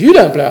 If you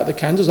don't blow out the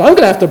candles, I'm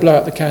going to have to blow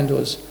out the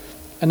candles."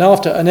 And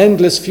after an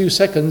endless few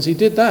seconds, he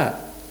did that.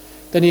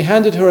 Then he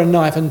handed her a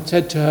knife and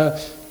said to her,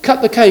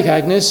 "Cut the cake,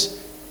 Agnes.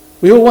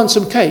 We all want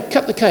some cake.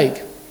 Cut the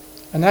cake."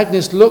 And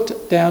Agnes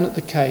looked down at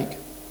the cake.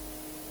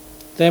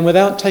 Then,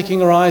 without taking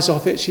her eyes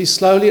off it, she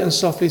slowly and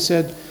softly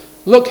said,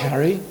 "Look,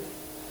 Harry,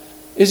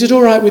 is it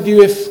all right with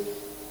you if...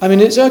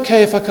 it's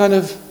okay if I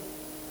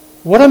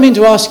what I mean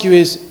to ask you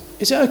is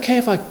it okay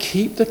if I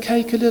keep the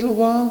cake a little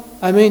while?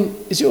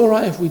 Is it all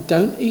right if we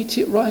don't eat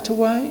it right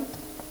away?"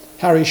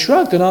 Harry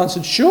shrugged and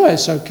answered, "Sure,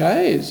 it's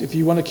okay. If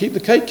you want to keep the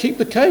cake, keep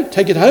the cake.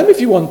 Take it home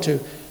if you want to."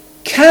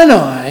 "Can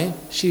I?"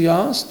 she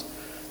asked.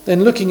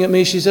 Then looking at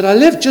me, she said, "I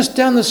live just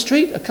down the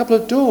street, a couple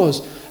of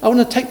doors. I want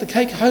to take the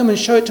cake home and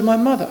show it to my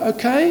mother,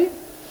 okay?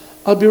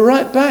 I'll be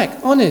right back,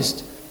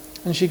 honest."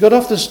 And she got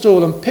off the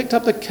stool and picked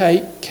up the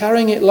cake,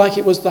 carrying it like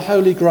it was the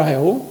Holy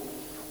Grail,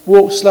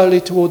 walked slowly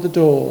toward the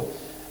door.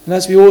 And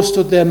as we all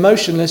stood there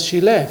motionless,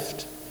 she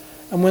left.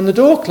 And when the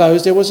door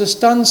closed, there was a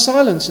stunned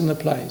silence in the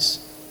place.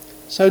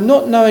 So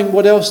not knowing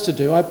what else to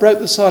do, I broke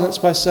the silence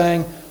by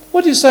saying,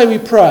 "What do you say we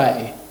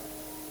pray?"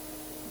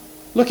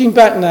 Looking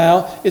back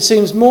now, it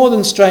seems more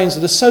than strange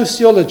that a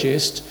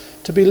sociologist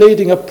to be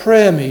leading a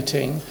prayer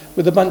meeting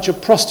with a bunch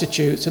of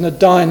prostitutes in a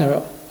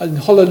diner in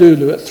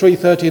Honolulu at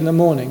 3:30 in the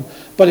morning,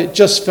 but it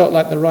just felt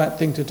like the right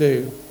thing to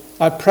do.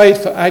 I prayed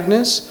for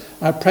Agnes,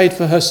 I prayed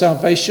for her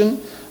salvation,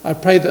 I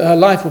prayed that her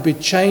life would be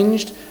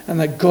changed and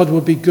that God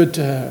would be good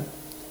to her.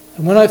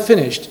 And when I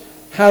finished,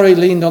 Harry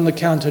leaned on the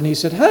counter and he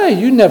said, "Hey,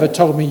 you never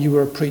told me you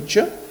were a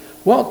preacher.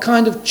 What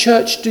kind of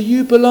church do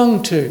you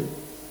belong to?"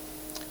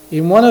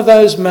 In one of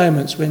those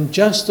moments when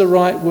just the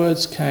right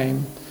words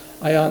came,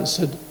 I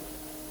answered,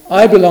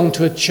 "I belong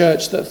to a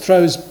church that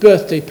throws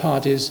birthday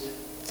parties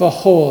for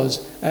whores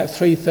at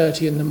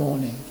 3:30 in the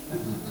morning."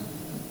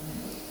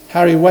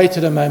 Harry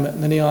waited a moment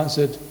and then he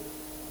answered,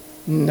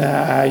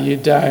 "Nah, you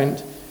don't.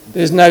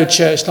 There's no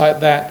church like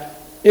that.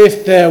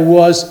 If there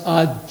was,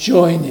 I'd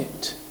join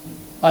it.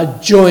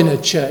 I'd join a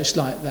church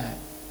like that."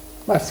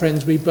 My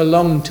friends, we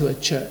belong to a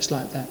church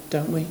like that,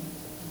 don't we?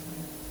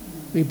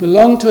 We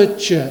belong to a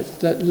church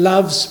that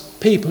loves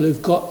people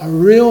who've got a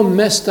real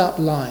messed up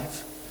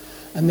life,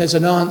 and there's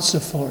an answer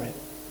for it.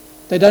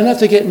 They don't have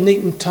to get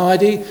neat and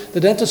tidy. They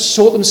don't have to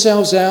sort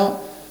themselves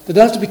out. They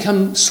don't have to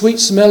become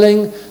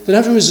sweet-smelling. They don't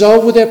have to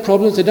resolve with their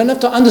problems. They don't have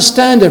to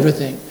understand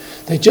everything.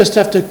 They just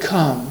have to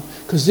come,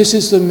 because this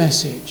is the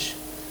message.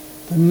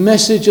 The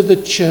message of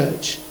the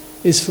church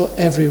is for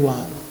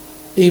everyone,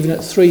 even at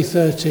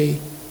 3:30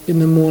 in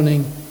the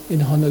morning in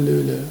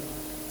Honolulu.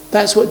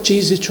 That's what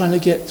Jesus is trying to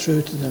get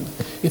through to them.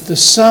 If the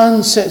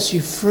Son sets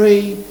you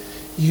free,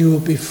 you will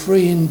be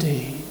free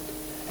indeed.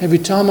 Every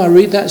time I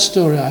read that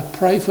story, I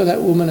pray for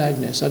that woman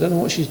Agnes. I don't know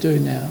what she's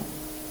doing now.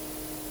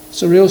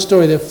 It's a real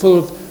story. They're full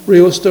of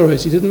real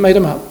stories. He didn't make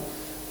them up.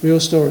 Real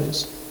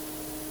stories.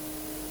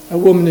 A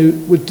woman who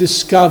would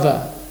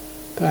discover,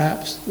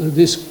 perhaps,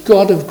 this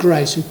God of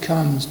grace who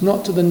comes,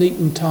 not to the neat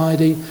and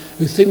tidy,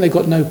 who think they've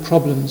got no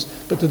problems,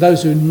 but to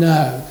those who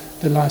know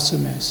their life's a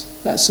mess.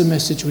 That's the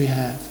message we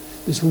have.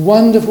 This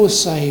wonderful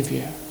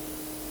Saviour.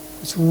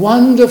 This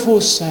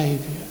wonderful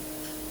Saviour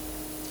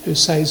who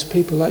saves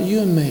people like you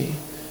and me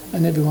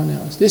and everyone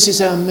else. This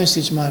is our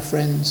message, my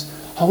friends.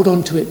 Hold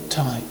on to it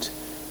tight,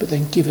 but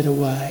then give it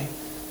away.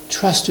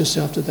 Trust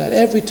yourself to that.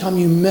 Every time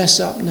you mess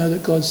up, know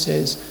that God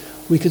says,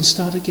 we can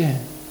start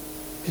again.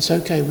 It's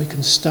okay, we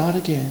can start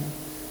again.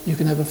 You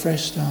can have a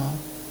fresh start.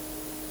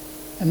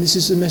 And this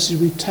is the message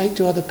we take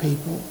to other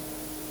people.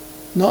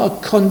 Not a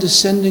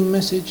condescending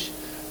message,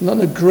 not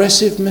an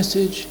aggressive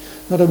message,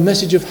 not a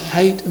message of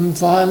hate and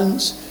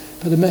violence,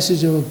 but a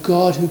message of a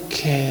God who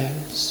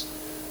cares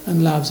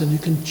and loves and who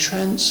can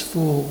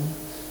transform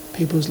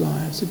people's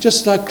lives. So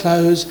just as I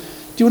close, do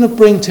you want to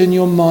bring to in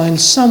your mind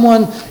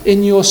someone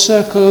in your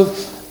circle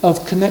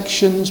of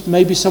connections,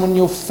 maybe someone in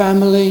your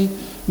family,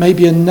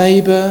 maybe a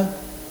neighbour,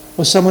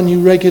 or someone you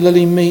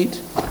regularly meet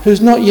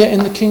who's not yet in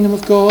the kingdom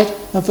of God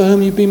and for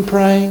whom you've been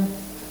praying?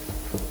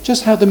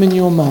 Just have them in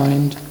your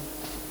mind.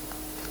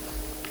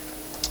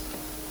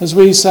 As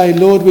we say,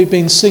 Lord, we've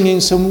been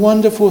singing some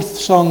wonderful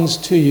songs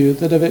to you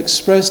that have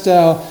expressed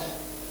our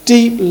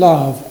deep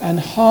love and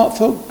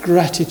heartfelt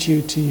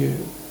gratitude to you.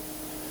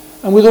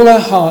 And with all our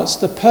hearts,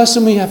 the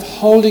person we have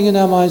holding in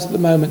our minds at the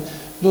moment,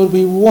 Lord,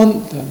 we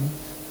want them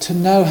to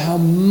know how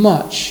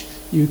much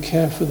you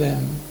care for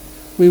them.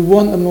 We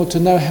want them, Lord, to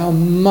know how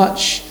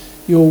much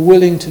you're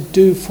willing to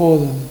do for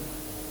them,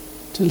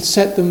 to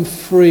set them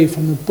free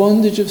from the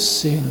bondage of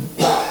sin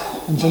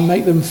and to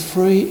make them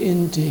free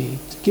indeed,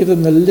 to give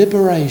them the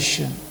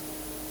liberation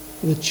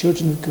of the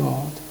children of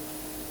God.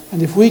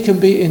 And if we can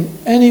be in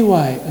any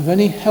way of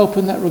any help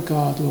in that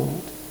regard,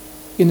 Lord,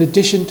 in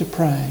addition to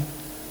praying,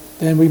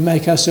 then we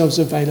make ourselves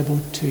available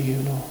to you,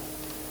 Lord.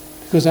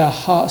 Because our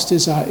heart's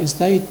desire is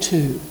they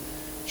too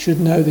should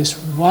know this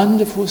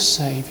wonderful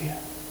Saviour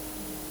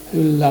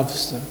who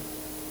loves them.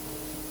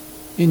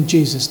 In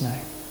Jesus'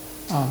 name,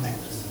 amen.